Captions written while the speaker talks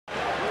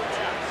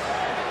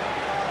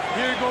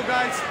Here you go,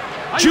 guys.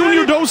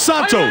 Junior Dos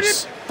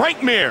Santos,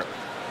 Frank Mir.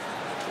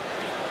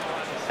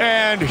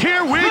 And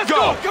here we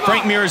go.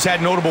 Frank Mir has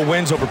had notable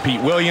wins over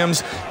Pete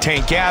Williams,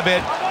 Tank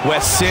Abbott,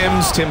 Wes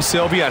Sims, Tim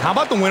Sylvia. And how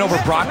about the win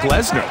over Brock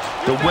Lesnar?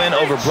 The win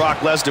over Brock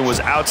Lesnar was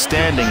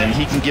outstanding, and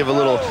he can give a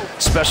little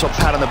special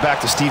pat on the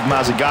back to Steve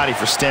Mazzagatti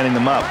for standing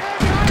them up.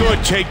 Good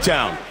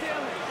takedown.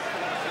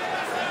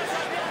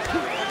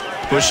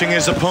 Pushing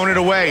his opponent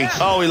away.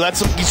 Oh, he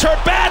lets him. He's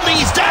hurt badly.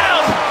 He's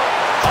down.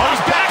 Oh,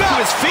 he's back to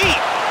his feet.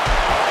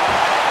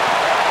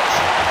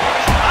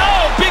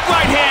 Oh, big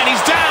right hand.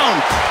 He's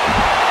down.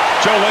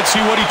 Joe, let's see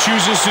what he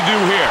chooses to do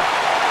here.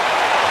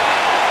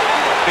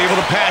 Able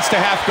to pass to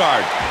half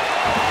guard.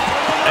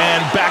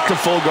 And back to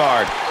full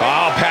guard.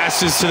 Oh,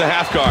 passes to the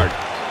half guard.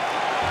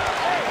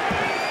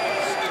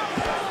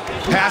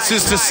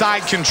 Passes to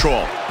side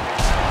control.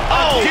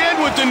 Oh!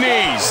 Again with the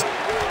knees.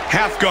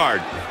 Half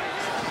guard.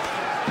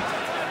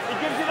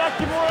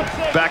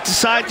 Back to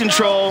side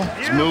control.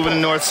 He's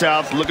moving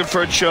north-south, looking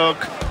for a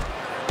choke.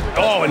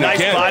 Oh, and nice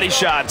again. Body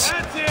shots.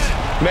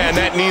 Man,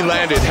 that knee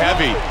landed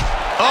heavy.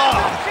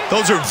 Oh,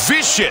 those are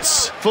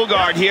vicious. Full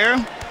guard here.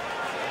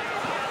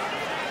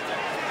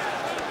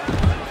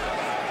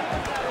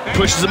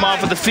 Pushes him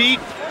off with the feet.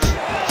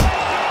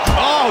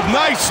 Oh,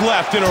 nice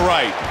left and a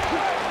right.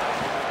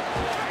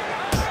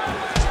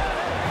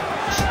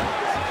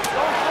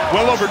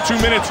 Well over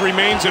 2 minutes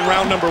remains in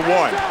round number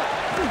 1.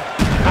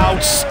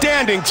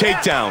 Outstanding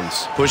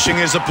takedowns. Pushing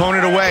his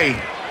opponent away.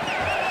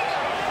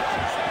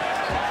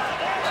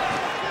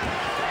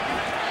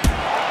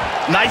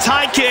 Nice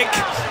high kick.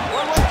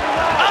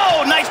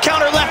 Oh, nice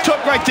counter left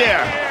hook right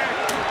there.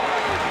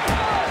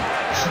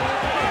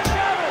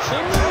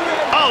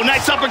 Oh,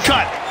 nice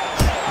uppercut.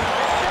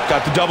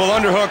 Got the double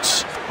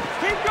underhooks.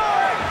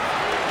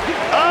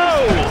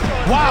 Oh!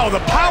 Wow, the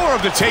power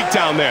of the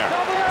takedown there.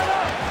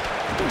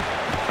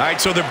 All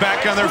right, so they're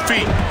back on their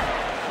feet.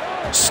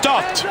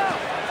 Stuffed.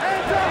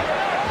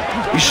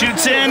 He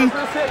shoots in.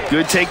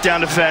 Good takedown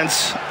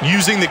defense.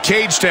 Using the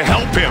cage to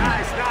help him.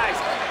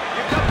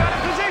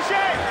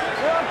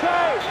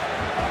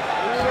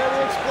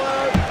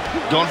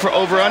 Going for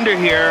over-under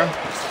here.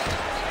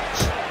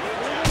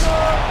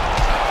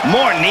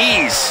 More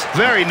knees.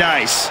 Very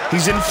nice.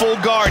 He's in full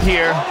guard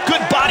here.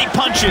 Good body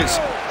punches.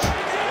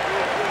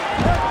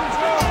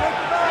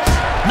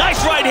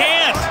 Nice right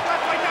hand.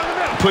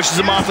 Pushes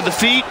him off with the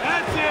feet.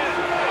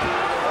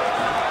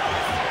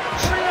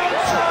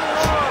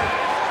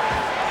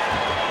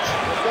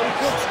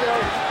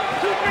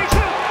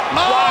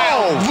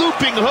 Oh!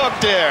 Looping hook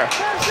there.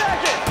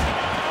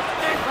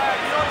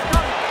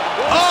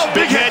 Oh,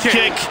 big head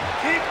kick.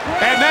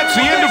 And that's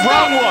the end of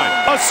round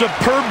 1. A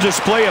superb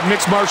display of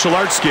mixed martial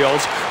arts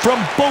skills from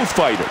both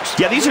fighters.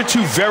 Yeah, these are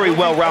two very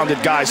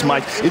well-rounded guys,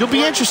 Mike. It'll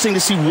be interesting to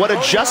see what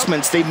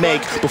adjustments they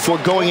make before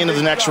going into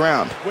the next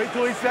round. Wait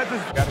till he sets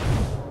his...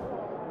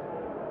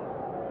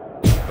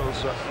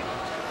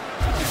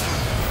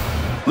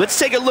 Let's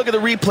take a look at the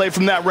replay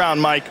from that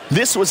round, Mike.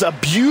 This was a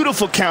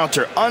beautiful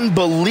counter.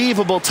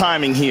 Unbelievable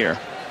timing here.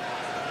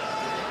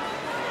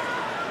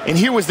 And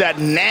here was that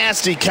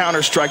nasty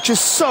counter strike,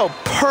 just so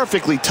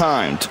perfectly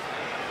timed.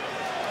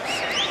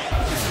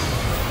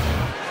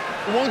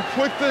 One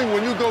quick thing,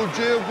 when you go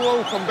jab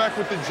blow, come back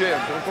with the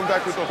jab. Don't come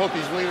back with the hook.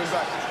 He's leaning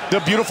back. The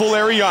beautiful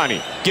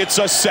Ariani gets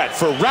us set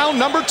for round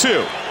number 2. Here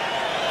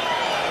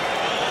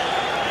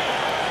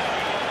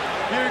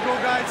you go,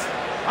 guys.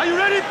 Are you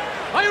ready?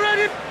 Are you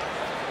ready?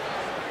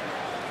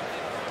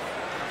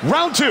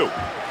 Round 2.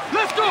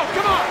 Let's go,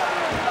 come on.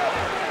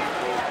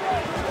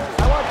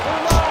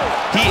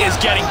 He is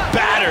getting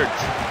battered.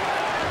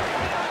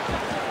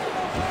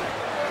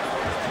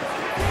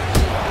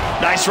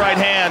 Nice right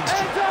hand.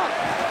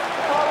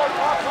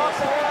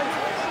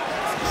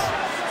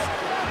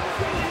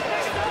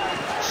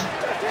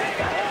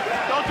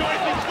 Don't do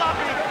anything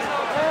stopping it.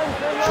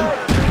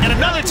 And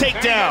another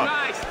takedown.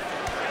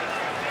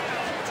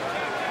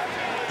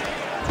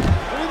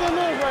 Breathe and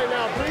move right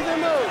now. Breathe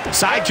and move.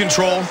 Side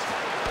control.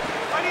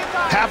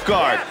 Half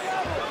guard.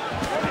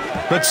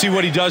 Let's see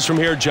what he does from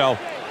here, Joe.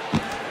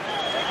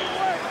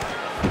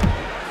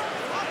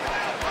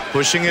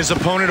 Pushing his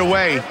opponent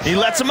away. He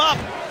lets him up.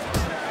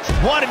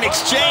 What an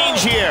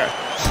exchange here.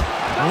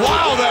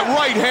 Wow, that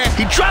right hand.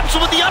 He drops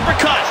him with the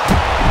uppercut.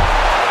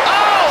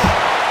 Oh,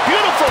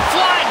 beautiful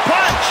flying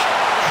punch.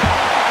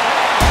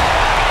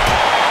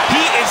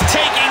 He is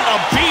taking a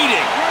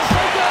beating.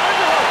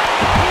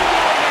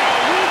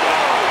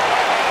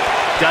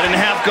 Got in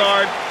half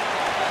guard.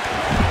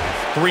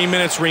 3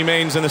 minutes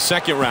remains in the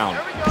second round.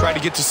 Tried to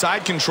get to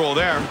side control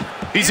there.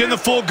 He's in the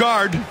full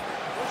guard.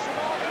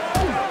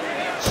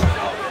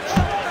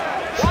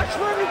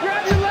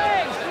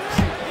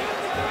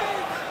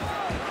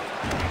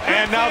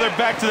 And now they're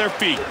back to their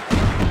feet.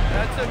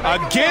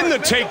 Again, the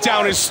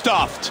takedown is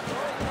stuffed.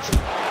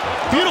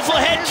 Beautiful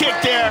head kick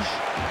there.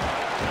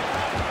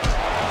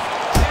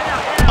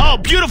 Oh,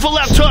 beautiful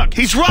left hook.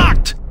 He's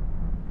rocked.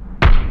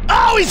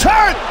 Oh, he's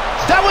hurt.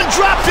 That one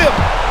dropped him.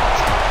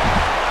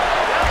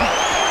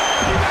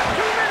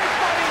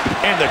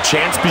 And the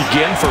chance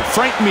begin for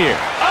Frank Mir.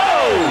 Oh!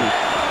 Oh!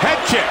 Head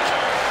kick.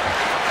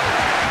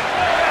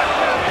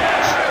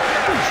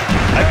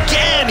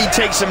 Again, he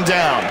takes him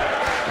down.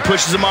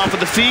 Pushes him off with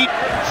the feet.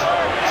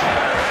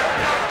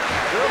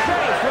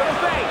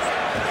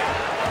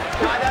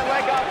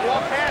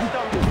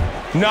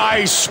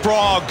 Nice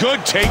sprawl. Good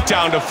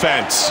takedown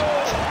defense.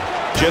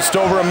 Just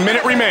over a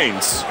minute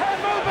remains.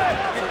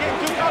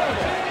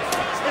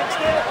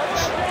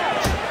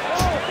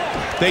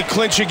 They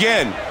clinch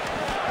again.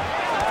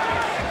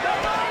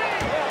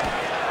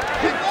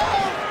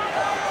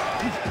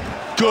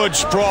 Good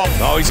sprawl.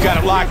 Oh, he's got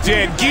it locked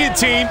in.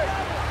 Guillotine.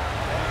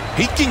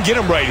 He can get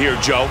him right here,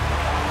 Joe.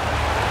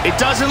 It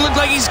doesn't look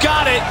like he's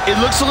got it. It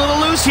looks a little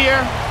loose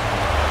here.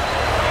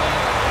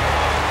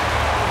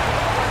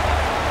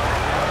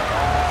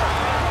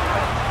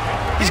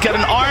 He's got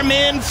an arm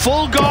in,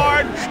 full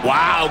guard.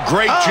 Wow,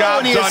 great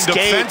job done escapes.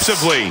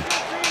 defensively.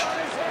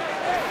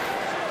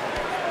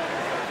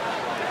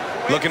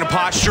 Looking to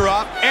posture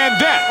up, and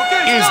that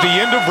is the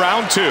end of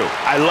round 2.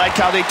 I like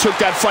how they took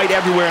that fight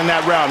everywhere in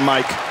that round,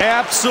 Mike.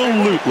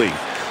 Absolutely.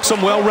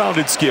 Some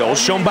well-rounded skills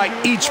shown by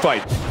each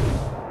fight.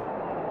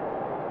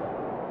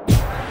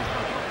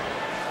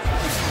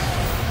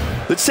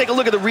 Let's take a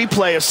look at the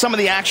replay of some of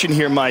the action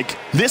here, Mike.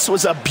 This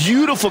was a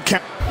beautiful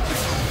count.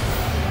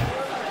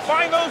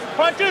 Find those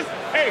punches.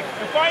 Hey,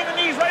 and find the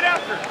knees right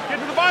after. Get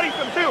to the body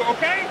from too,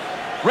 okay?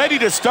 Ready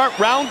to start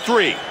round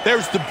 3.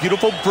 There's the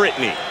beautiful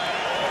Brittany.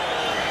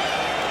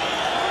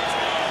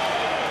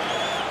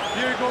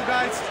 Here you go,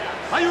 guys.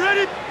 Are you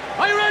ready?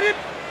 Are you ready?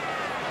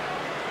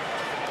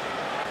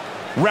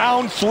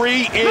 Round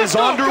 3 is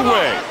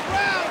underway.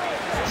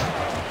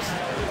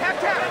 Tap,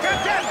 tap,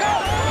 tap, tap, go!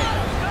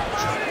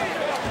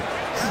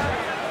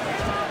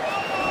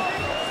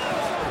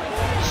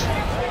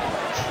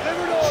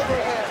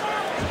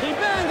 Keep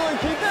angling,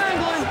 keep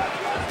angling.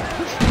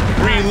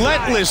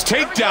 Relentless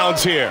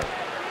takedowns here.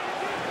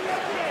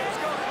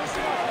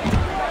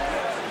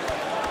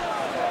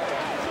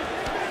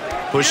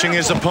 Pushing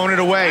his opponent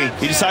away.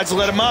 He decides to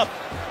let him up.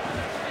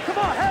 Come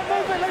on, head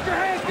movement, let your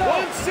hands go.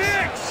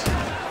 1-6.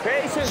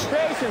 Patience,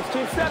 patience,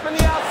 keep stepping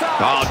the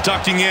outside. Oh,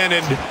 ducking in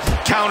and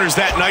counters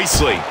that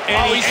nicely.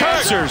 And he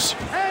answers.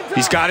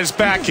 He's got his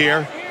back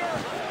here.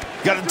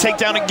 Got the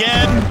takedown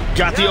again.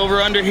 Got the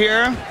over-under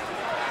here.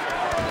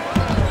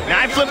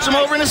 Now he flips him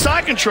over into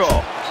side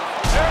control.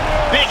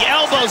 Big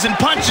elbows and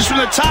punches from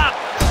the top.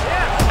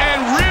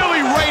 And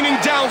really raining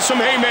down some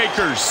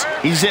haymakers.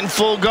 He's in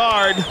full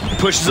guard.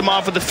 Pushes him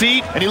off with the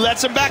feet, and he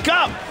lets him back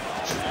up.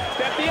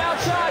 Step the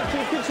outside,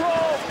 keep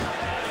control.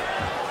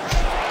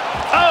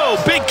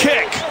 Oh, big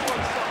kick.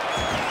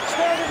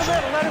 Stand in the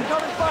middle, let him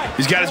come and fight.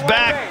 He's got his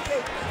back.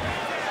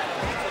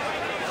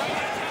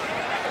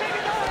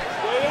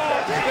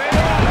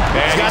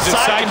 And He's got he's in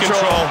side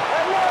control.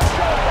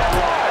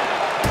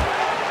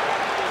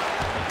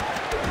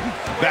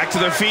 Back to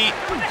their feet.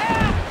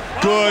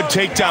 Good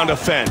takedown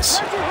defense.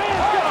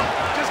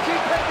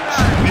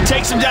 He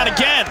takes him down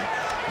again.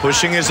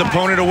 Pushing his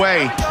opponent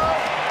away.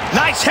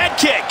 Nice head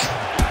kick.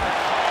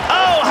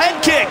 Oh,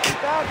 head kick.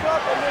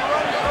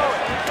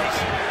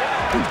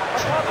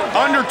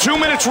 Under 2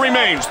 minutes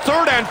remains.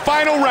 Third and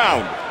final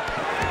round.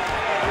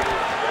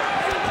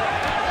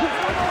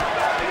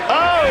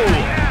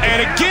 Oh.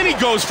 And again he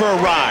goes for a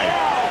ride.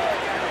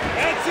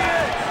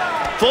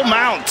 Full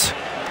mount.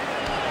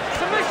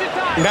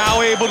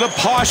 Now able to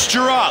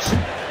posture up.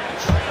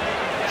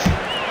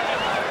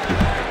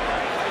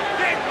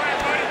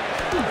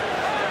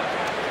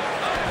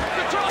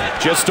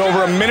 Just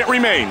over a minute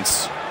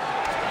remains.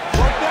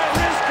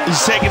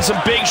 He's taking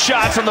some big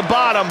shots on the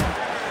bottom.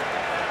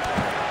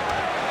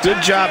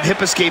 Good job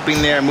hip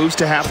escaping there. Moves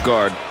to half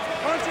guard.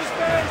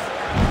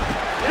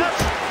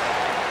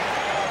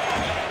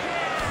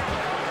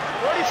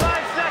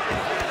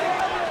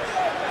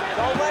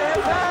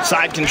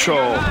 Side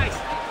control.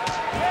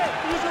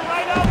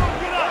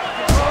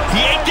 He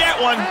ain't that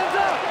one.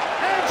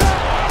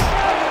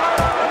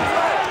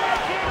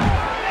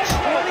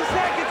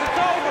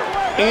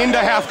 Into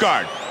half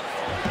guard.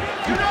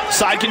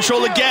 Side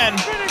control again.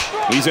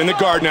 He's in the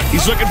guard now.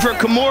 He's looking for a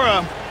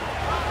Kimura.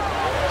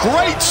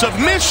 Great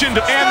submission, and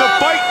the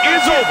fight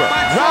is over.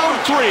 Round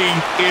 3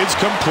 is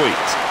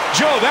complete.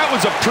 Joe, that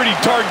was a pretty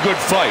darn good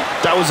fight.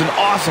 That was an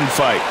awesome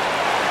fight.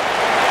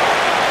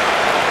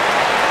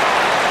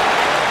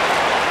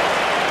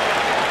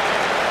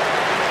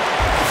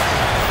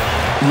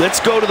 Let's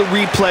go to the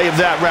replay of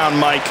that round,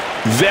 Mike.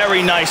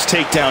 Very nice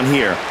takedown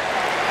here.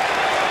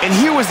 And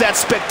here was that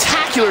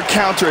spectacular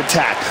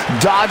counterattack.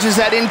 Dodges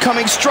that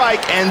incoming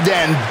strike, and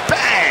then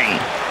bang!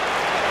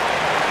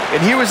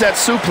 And here was that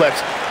suplex.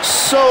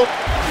 So...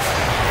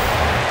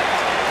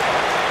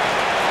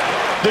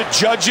 The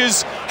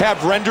judges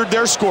have rendered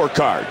their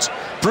scorecards.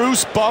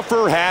 Bruce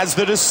Buffer has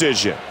the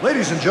decision.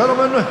 Ladies and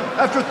gentlemen,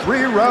 after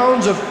 3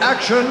 rounds of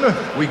action,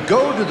 we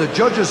go to the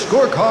judges'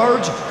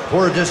 scorecards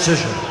for a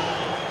decision.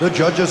 The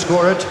judges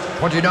score it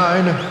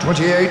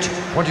 29-28,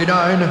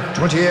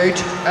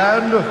 29-28,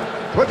 and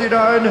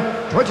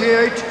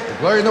 29-28,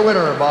 declaring the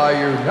winner by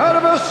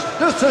unanimous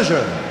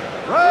decision.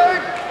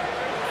 Frank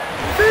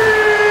B.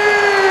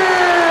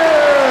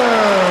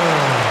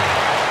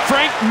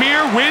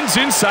 Mir wins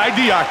inside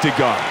the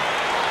octagon.